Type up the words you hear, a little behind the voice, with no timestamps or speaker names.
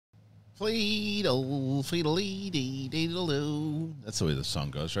Fleedle, fleedle-dee-dee-dee-dee-doo. That's the way the song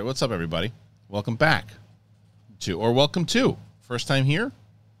goes, right? What's up, everybody? Welcome back welcome to. First time here?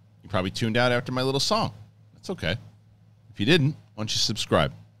 You probably tuned out after my little song. That's okay. If you didn't, why don't you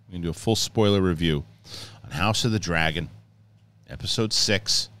subscribe? We're going to do a full spoiler review on House of the Dragon, Episode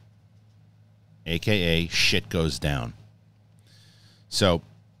 6, a.k.a. Shit Goes Down. So,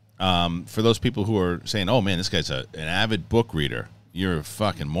 for those people who are saying, oh, man, this guy's an avid book reader, you're a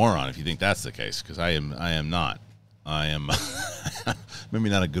fucking moron if you think that's the case, because I am not. I am maybe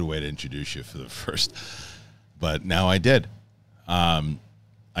not a good way to introduce you for the first, but now I did. I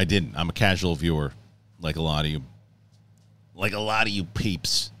didn't. I'm a casual viewer, like a lot of you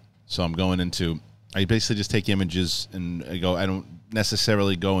peeps. So I'm going into. I basically just take images and I go. I don't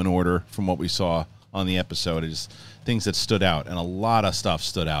necessarily go in order from what we saw on the episode. It's things that stood out, and a lot of stuff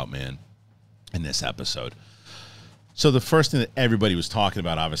stood out, man, in this episode. So the first thing that everybody was talking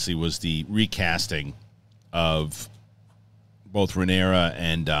about, obviously, was the recasting of both Rhaenyra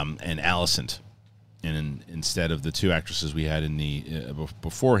and Alicent. And instead of the two actresses we had in the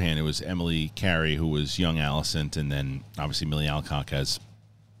beforehand, it was Emily Carey, who was young Alicent, and then obviously Millie Alcock as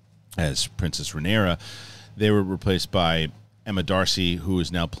Princess Rhaenyra. They were replaced by Emma Darcy, who is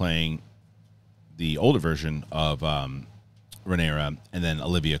now playing the older version of Rhaenyra, and then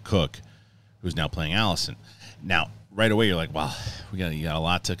Olivia Cooke, who's now playing Alicent. Now, right away, you're like, well, you got a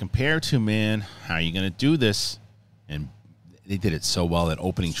lot to compare to, man. How are you going to do this? And they did it so well, that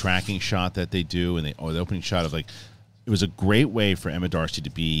opening tracking shot that they do, and the opening shot of, like, it was a great way for Emma Darcy to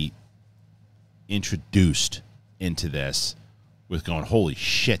be introduced into this with going, holy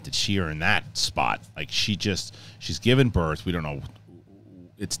shit, did she earn that spot? Like, she's given birth. We don't know.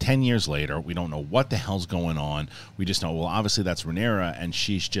 It's 10 years later. We don't know what the hell's going on. We just know, well, obviously that's Rhaenyra, and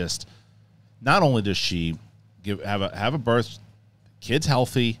she's just, not only does she have a birth, kid's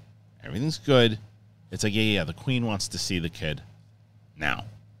healthy, everything's good. It's like, yeah, the queen wants to see the kid now.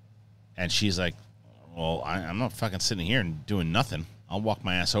 And she's like, well, I'm not fucking sitting here and doing nothing. I'll walk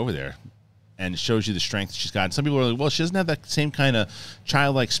my ass over there. And it shows you the strength she's got. And some people are like, well, she doesn't have that same kind of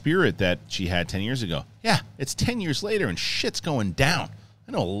childlike spirit that she had 10 years ago. Yeah, it's 10 years later and shit's going down.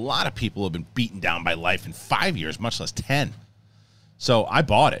 I know a lot of people have been beaten down by life in 5 years, much less 10. So I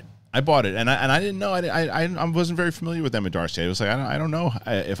bought it. And I didn't know. I wasn't very familiar with Emma Darcy. I was like, I don't know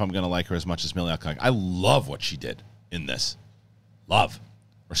if I'm going to like her as much as Millie Alcock. I love what she did in this. Love.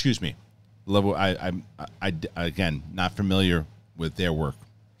 I again, not familiar with their work.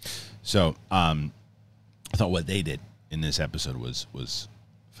 So I thought what they did in this episode was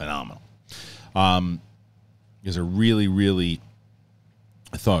phenomenal. Because I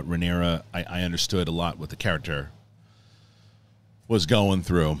thought Rhaenyra, I understood a lot what the character was going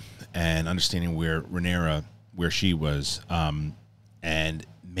through, and understanding where Rhaenyra, where she was, and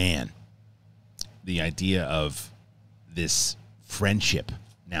man, the idea of this friendship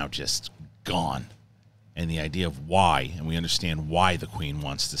now just gone, and the idea of why, and we understand why the queen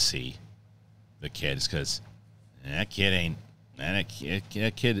wants to see the kid is because that kid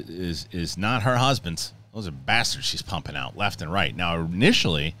is not her husband's. Those are bastards she's pumping out left and right. Now,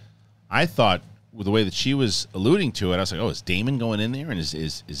 initially, I thought, with the way that she was alluding to it, I was like, oh, is Daemon going in there? And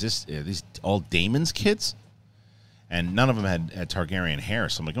is this, are these all Daemon's kids? And none of them had Targaryen hair.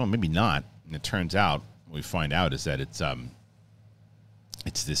 So I'm like, oh, maybe not. And it turns out, what we find out is that it's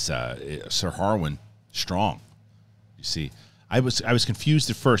this Sir Harwin Strong. You see, I was confused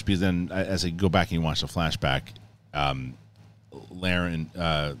at first, because then as I go back and watch the flashback,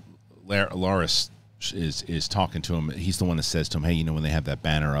 Larys is talking to him. He's the one that says to him, hey, when they have that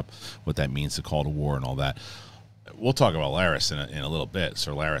banner up, what that means, the call to war and all that. We'll talk about Larys in a little bit.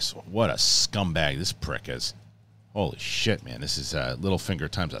 Sir Larys, what a scumbag this prick is. Holy shit, man. This is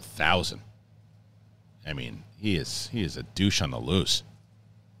Littlefinger times 1,000. I mean, he is a douche on the loose.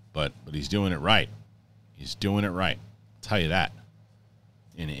 But he's doing it right. He's doing it right. I'll tell you that.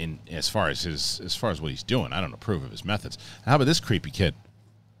 In as far as what he's doing, I don't approve of his methods. How about this creepy kid?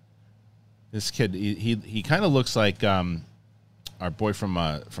 This kid, he kind of looks like our boy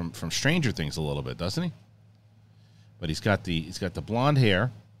from Stranger Things a little bit, doesn't he? But he's got the blonde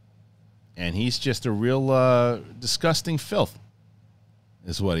hair, and he's just a real disgusting filth,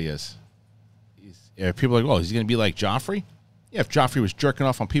 is what he is. People are like, oh, is he going to be like Joffrey? Yeah, if Joffrey was jerking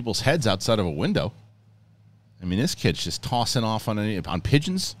off on people's heads outside of a window. I mean, this kid's just tossing off on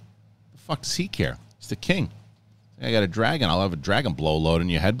pigeons. The fuck does he care? He's the king. I got a dragon. I'll have a dragon blow load in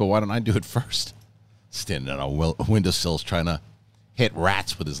your head, but why don't I do it first? Standing on a windowsills trying to hit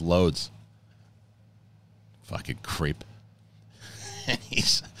rats with his loads. Fucking creep.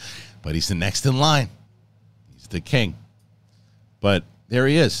 But he's the next in line. He's the king. But there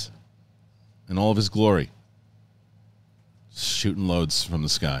he is. in all of his glory, shooting loads from the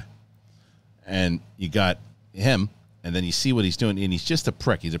sky. And you got him, and then you see what he's doing, and he's just a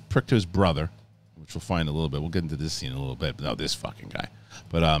prick. He's a prick to his brother, which we'll find a little bit. We'll get into this scene in a little bit. But no, this fucking guy.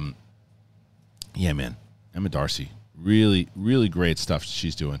 But, yeah, man, Emma Darcy, really, really great stuff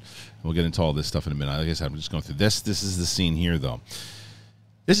she's doing. We'll get into all this stuff in a minute. Like I said, I'm just going through this. This is the scene here, though.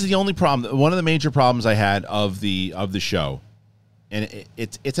 This is the only problem. One of the major problems I had of the show, and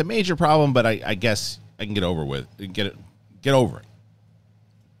it's a major problem, but I guess I can get over over it,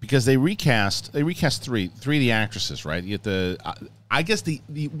 because they recast three of the actresses, right? You get I guess the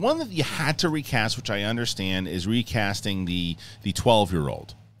one that you had to recast, which I understand, is recasting the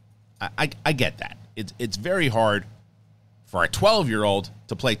 12-year-old. I get that. It's very hard for a 12-year-old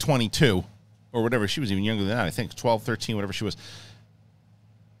to play 22 or whatever. She was even younger than that. I think 12, 13, whatever she was.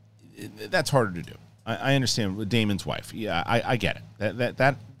 That's harder to do. I understand with Damon's wife. Yeah, I get it.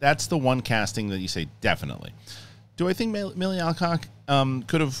 That's the one casting that you say definitely. Do I think Millie Alcock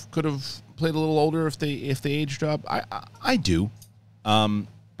could have played a little older if they aged up? I do,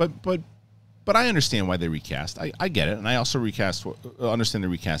 but I understand why they recast. I get it, and I also understand the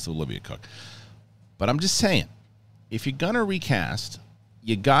recast of Olivia Cooke. But I'm just saying, if you're gonna recast,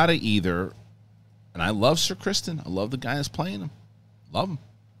 you gotta either. And I love Sir Kristen. I love the guy that's playing him. Love him.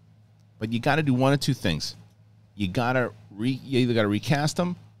 But you got to do one of two things. You either got to recast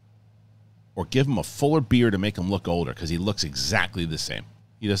him, or give him a fuller beard to make him look older, because he looks exactly the same.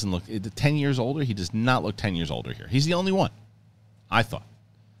 He doesn't look 10 years older. He does not look 10 years older here. He's the only one. I thought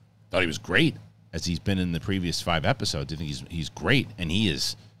he was great, as he's been in the previous 5 episodes. I think he's great, and he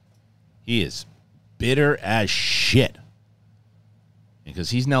is bitter as shit, because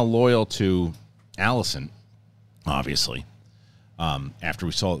he's now loyal to Allison, obviously. After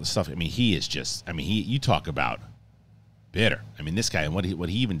we saw the stuff, I mean, he is just. I mean, you talk about bitter. I mean, this guy, and what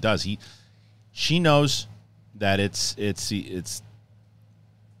he even does, she knows that it's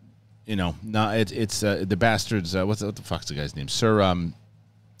you know, not it's the bastards. What the fuck's the guy's name? Sir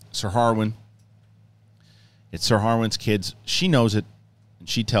Harwin. It's Sir Harwin's kids. She knows it, and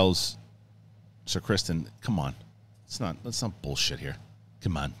she tells Sir Kristen, "Come on, let's not bullshit here.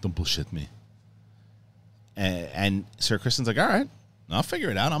 Come on, don't bullshit me." And Sir Kristen's like, "All right, I'll figure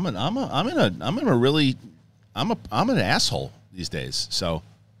it out. I'm an asshole these days, so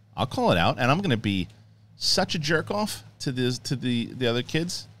I'll call it out, and I'm going to be such a jerk off to the other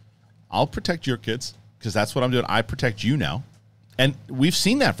kids. I'll protect your kids, because that's what I'm doing. I protect you now." And we've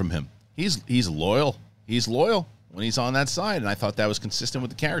seen that from him. He's loyal. He's loyal when he's on that side, and I thought that was consistent with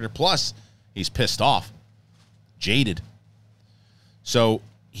the character. Plus, he's pissed off, jaded. So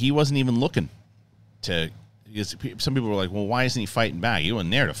he wasn't even looking to. Because some people were like, "Well, why isn't he fighting back? He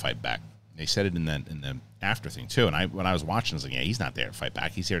wasn't there to fight back." They said it in the after thing too. And when I was watching, I was like, "Yeah, he's not there to fight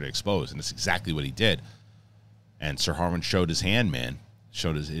back. He's here to expose." And that's exactly what he did. And Sir Harwin showed his hand, man.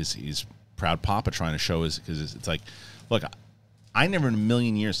 Showed his proud papa trying to show his, because it's like, look, I never in a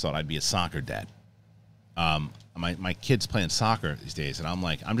million years thought I'd be a soccer dad. My kid's playing soccer these days, and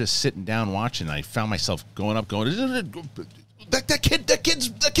I'm just sitting down watching. And I found myself going, that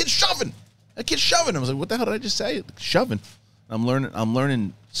kid's shoving. That kid's shoving. I was like, what the hell did I just say? Shoving. I'm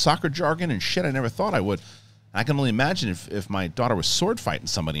learning soccer jargon and shit I never thought I would. I can only imagine if my daughter was sword fighting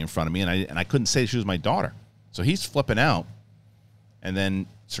somebody in front of me, and I couldn't say she was my daughter. So he's flipping out. And then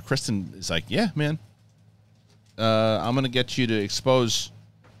Sir Kristen is like, "Yeah, man, I'm going to get you to expose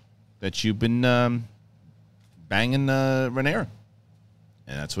that you've been banging Rhaenyra."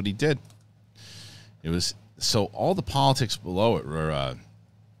 And that's what he did. It was so all the politics below it were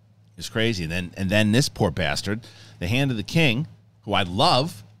is crazy. And then this poor bastard, the Hand of the King, who I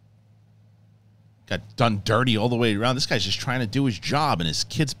love, got done dirty all the way around. This guy's just trying to do his job, and his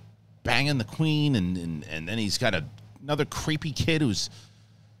kid's banging the queen, and then he's got another creepy kid who's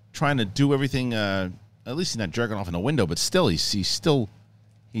trying to do everything. At least he's not jerking off in the window, but still, the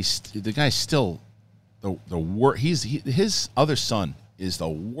guy's still the worst. His other son is the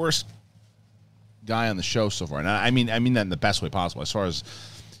worst guy on the show so far, and I mean that in the best way possible. As far as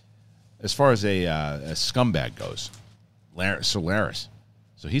a scumbag goes, Sir Larys.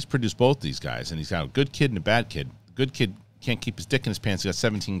 So he's produced both these guys, and he's got a good kid and a bad kid. The good kid can't keep his dick in his pants. He's got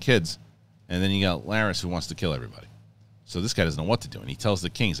 17 kids. And then you got Larys, who wants to kill everybody. So this guy doesn't know what to do. And he tells the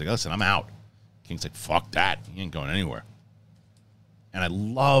king, he's like, "Listen, I'm out." King's like, "Fuck that. He ain't going anywhere." And I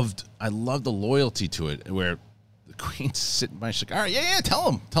loved the loyalty to it, where the queen's sitting by. She's like, "All right, yeah,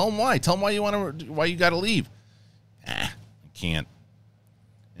 tell him why. Tell him why you got to leave." I can't.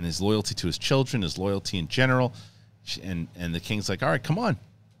 And his loyalty to his children, his loyalty in general, and the king's like, "All right, come on,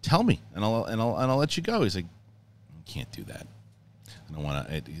 tell me, and I'll let you go." He's like, "You can't do that." I don't want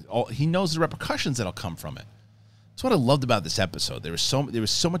to. He knows the repercussions that'll come from it. That's what I loved about this episode. There was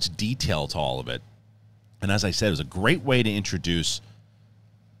so much detail to all of it, and as I said, it was a great way to introduce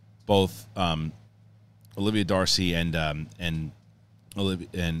both Olivia Darcy and Emily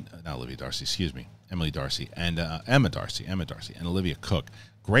Darcy and Emma Darcy and Olivia Cooke.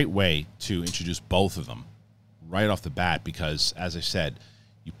 Great way to introduce both of them right off the bat, because as I said,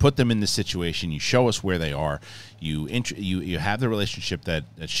 you put them in this situation, you show us where they are, you have the relationship that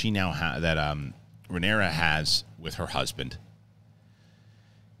she now Rhaenyra has with her husband,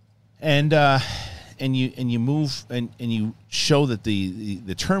 and you move and you show that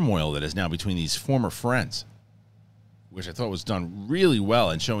the turmoil that is now between these former friends, which I thought was done really well,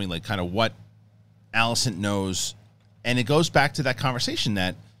 and showing like kind of what Alicent knows, and it goes back to that conversation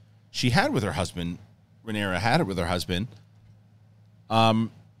that she had with her husband. Rhaenyra had it with her husband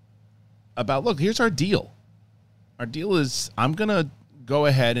about, look, here's our deal. Our deal is I'm gonna go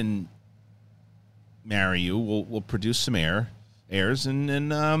ahead and marry you. We'll produce some heirs,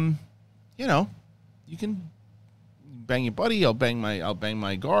 and you know, you can bang your buddy. I'll bang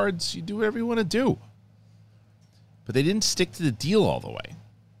my guards. You do whatever you want to do. But they didn't stick to the deal all the way,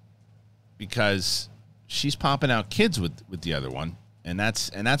 because she's popping out kids with the other one, and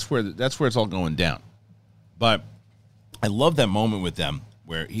that's where it's all going down. But I love that moment with them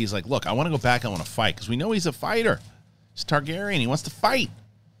where he's like, look, I want to go back. I want to fight, because we know he's a fighter. He's Targaryen. He wants to fight.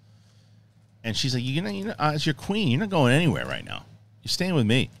 And she's like, you know, as your queen, you're not going anywhere right now. You're staying with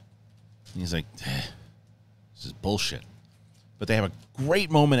me. And he's like, this is bullshit. But they have a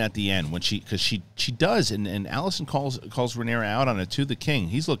great moment at the end when she does, and Alicent calls Rhaenyra out on it to the king.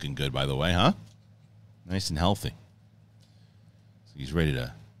 He's looking good, by the way, huh? Nice and healthy. So he's ready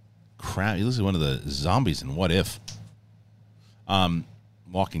to crap. He looks like one of the zombies in What If?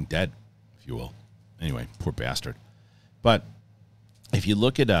 Walking Dead, if you will. Anyway, poor bastard. But if you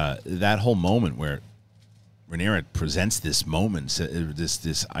look at that whole moment where Rhaenyra presents this moment,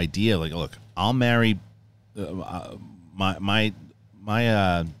 this idea, like, look, I'll marry my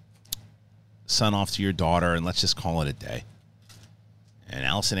son off to your daughter, and let's just call it a day. And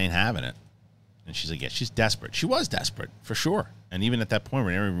Alicent ain't having it. And she's like, yeah, she's desperate. She was desperate, for sure. And even at that point,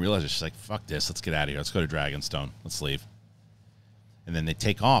 Rhaenyra even realized, she's like, fuck this, let's get out of here. Let's go to Dragonstone. Let's leave. And then they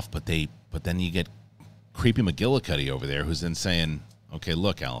take off, but then you get creepy McGillicuddy over there, who's then saying, okay,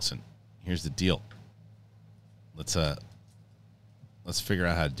 look, Alicent, here's the deal. Let's figure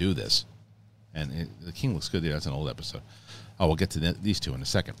out how to do this. And the king looks good there. That's an old episode. Oh, we'll get to these two in a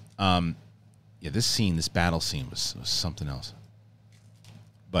second. Yeah, this battle scene was something else.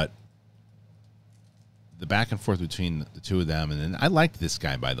 But the back and forth between the two of them, and then I liked this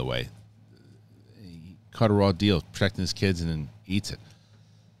guy, by the way. He cut a raw deal, protecting his kids, and then eats it.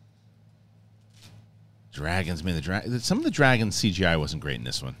 Dragons, man, some of the dragon CGI wasn't great in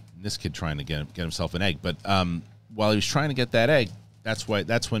this one. This kid trying to get himself an egg, but while he was trying to get that egg, that's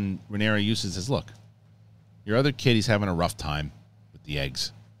when Rhaenyra uses his look. Your other kid, he's having a rough time with the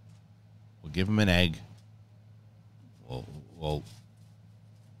eggs. We'll give him an egg. We'll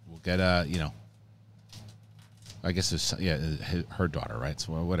get I guess it's her daughter, right?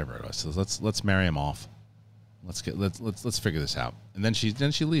 So whatever it was. So let's marry him off. Let's figure this out. And then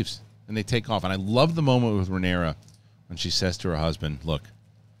she leaves, and they take off. And I love the moment with Rhaenyra when she says to her husband, "Look,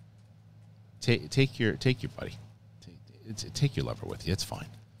 take your buddy, take your lover with you. It's fine.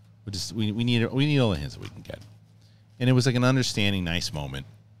 We need all the hands that we can get." And it was like an understanding, nice moment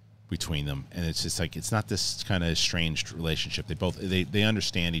between them. And it's just like, it's not this kind of estranged relationship. They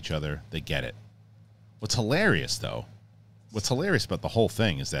understand each other. They get it. What's hilarious about the whole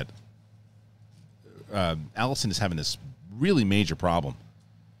thing is that Alicent is having this really major problem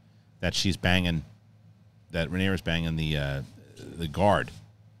that Rhaenyra's banging the guard.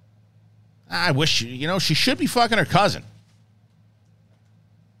 I wish she should be fucking her cousin.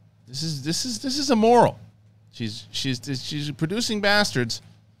 This is immoral. She's producing bastards,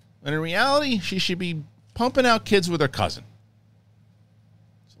 when in reality she should be pumping out kids with her cousin.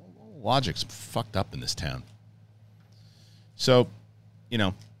 So logic's fucked up in this town. So,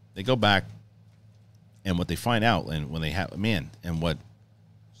 they go back, and what they find out, and when they have and what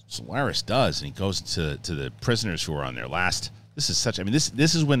Solaris does, and he goes to the prisoners who are on their last. This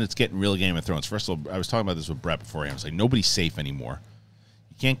is when it's getting real Game of Thrones. First of all, I was talking about this with Brett beforehand. I was like, nobody's safe anymore.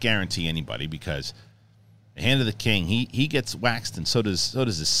 You can't guarantee anybody, because the hand of the king, he gets waxed, and so does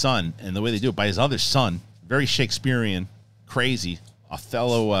his son. And the way they do it, by his other son, very Shakespearean, crazy,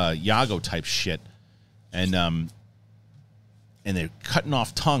 Othello, Iago type shit, and they're cutting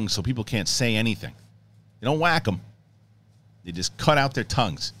off tongues so people can't say anything. They don't whack them; they just cut out their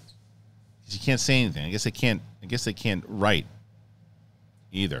tongues, because you can't say anything. I guess they can't write.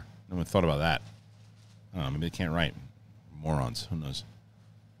 either. No one thought about that. I don't know. Maybe they can't write. Morons. Who knows?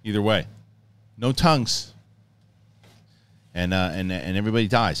 Either way, no tongues. And everybody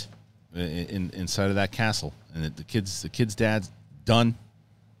dies inside of that castle. And the kids' dad's done.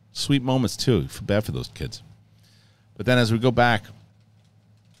 Sweet moments too. Feel bad for those kids. But then as we go back,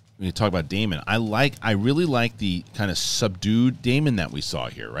 we talk about Daemon. I really like the kind of subdued Daemon that we saw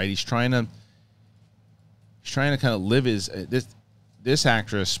here. Right? He's trying to kind of live his this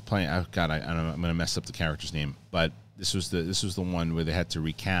actress playing. Oh God, I'm going to mess up the character's name, but this was the one where they had to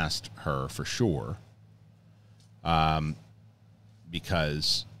recast her for sure.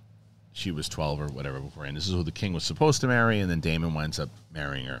 Because she was 12 or whatever before, and this is who the king was supposed to marry, and then Daemon winds up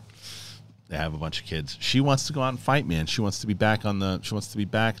marrying her. They have a bunch of kids. She wants to go out and fight, man. She wants to be back and she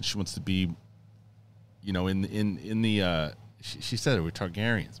wants to be, you know, in the. She said it. We're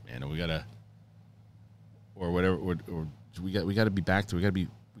Targaryens, man, and we gotta, or whatever, or we got to be back to. We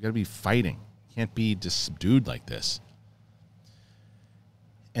gotta be fighting. Can't be just subdued like this.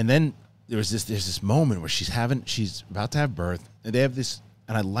 And then there's this moment where she's about to have birth, and they have this.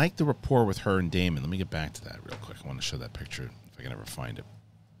 And I like the rapport with her and Daemon. Let me get back to that real quick. I want to show that picture if I can ever find it.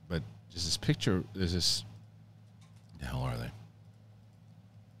 But there's this picture. There's this. The hell are they?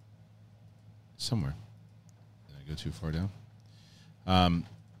 Somewhere. Did I go too far down? I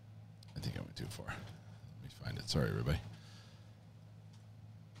think I went too far. Let me find it. Sorry, everybody.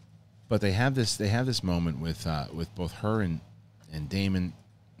 But they have this moment with both her and Daemon.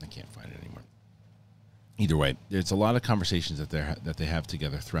 I can't find it anymore. Either way, there's a lot of conversations that they have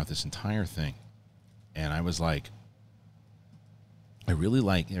together throughout this entire thing, and I was like, I really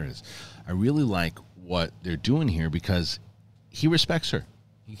like what they're doing here because he respects her,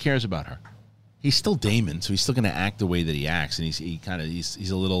 he cares about her. He's still Daemon, so he's still going to act the way that he acts, and he's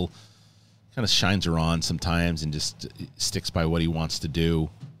a little kind of shines her on sometimes and just sticks by what he wants to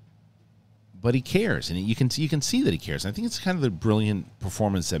do. But he cares, and you can see that he cares. And I think it's kind of the brilliant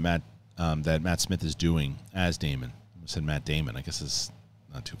performance that Matt Smith is doing as Daemon. I said Matt Damon. I guess it's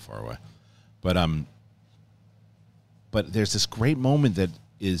not too far away. But there's this great moment that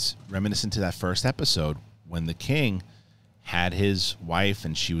is reminiscent to that first episode when the king had his wife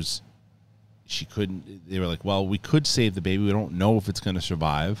and she couldn't. They were like, well, we could save the baby. We don't know if it's going to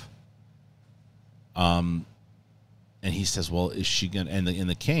survive. And he says, well, is she going to, and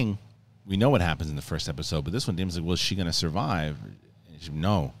the king, we know what happens in the first episode, but this one, Damon's like, well, is she going to survive? And she,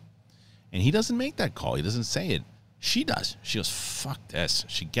 no. And he doesn't make that call. He doesn't say it. She does. She goes, fuck this.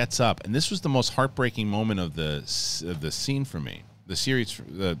 She gets up. And this was the most heartbreaking moment of the scene for me.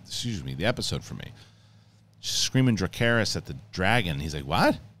 The episode for me. She's screaming Dracarys at the dragon. He's like,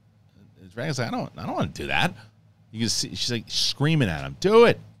 what? The dragon's like, I don't want to do that. You can see, she's like screaming at him, do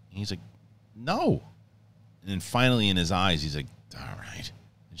it. And he's like, no. And then finally in his eyes, he's like, all right.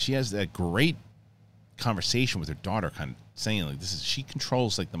 And she has that great conversation with her daughter, kind of saying like, she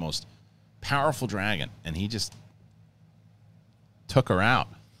controls like the most powerful dragon, and he just took her out.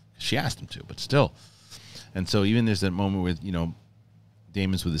 She asked him to, but still. And so even there's that moment with, you know,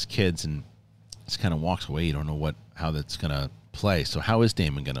 Daemon's with his kids and just kind of walks away. You don't know how that's gonna play. So how is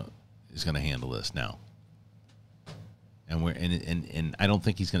Daemon gonna handle this now? And and I don't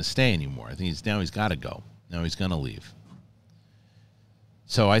think he's gonna stay anymore. I think he's got to go. Now he's gonna leave.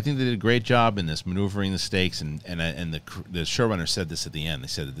 So I think they did a great job in this, maneuvering the stakes, and the showrunner said this at the end. They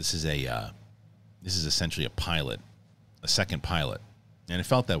said that this is essentially a second pilot, and it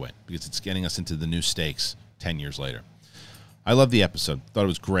felt that way because it's getting us into the new stakes 10 years later. I loved the episode. Thought it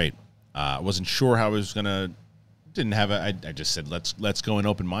was great. I wasn't sure how I was gonna. I just said let's go in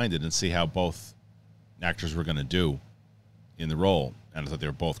open-minded and see how both actors were gonna do in the role, and I thought they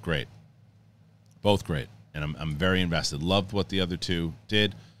were both great. Both great. And I'm very invested. Loved what the other two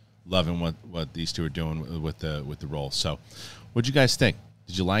did. Loving what these two are doing with the role. So, what'd you guys think?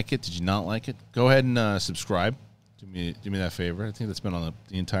 Did you like it? Did you not like it? Go ahead and subscribe. Do me that favor. I think that's been on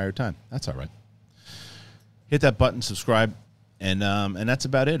the entire time. That's all right. Hit that button, subscribe, and that's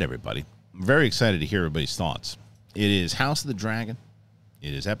about it, everybody. I'm very excited to hear everybody's thoughts. It is House of the Dragon.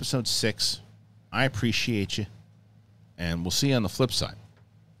 It is episode 6. I appreciate you, and we'll see you on the flip side.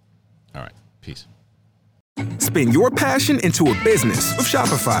 All right. Peace. Spin your passion into a business with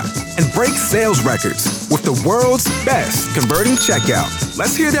Shopify and break sales records with the world's best converting checkout.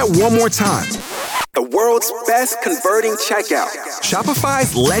 Let's hear that one more time. The world's best converting checkout.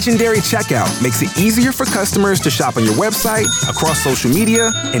 Shopify's legendary checkout makes it easier for customers to shop on your website, across social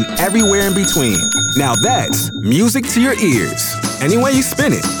media, and everywhere in between. Now that's music to your ears. Any way you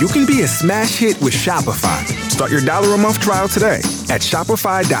spin it, you can be a smash hit with Shopify. Start your $1 a month trial today at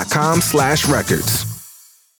shopify.com/records.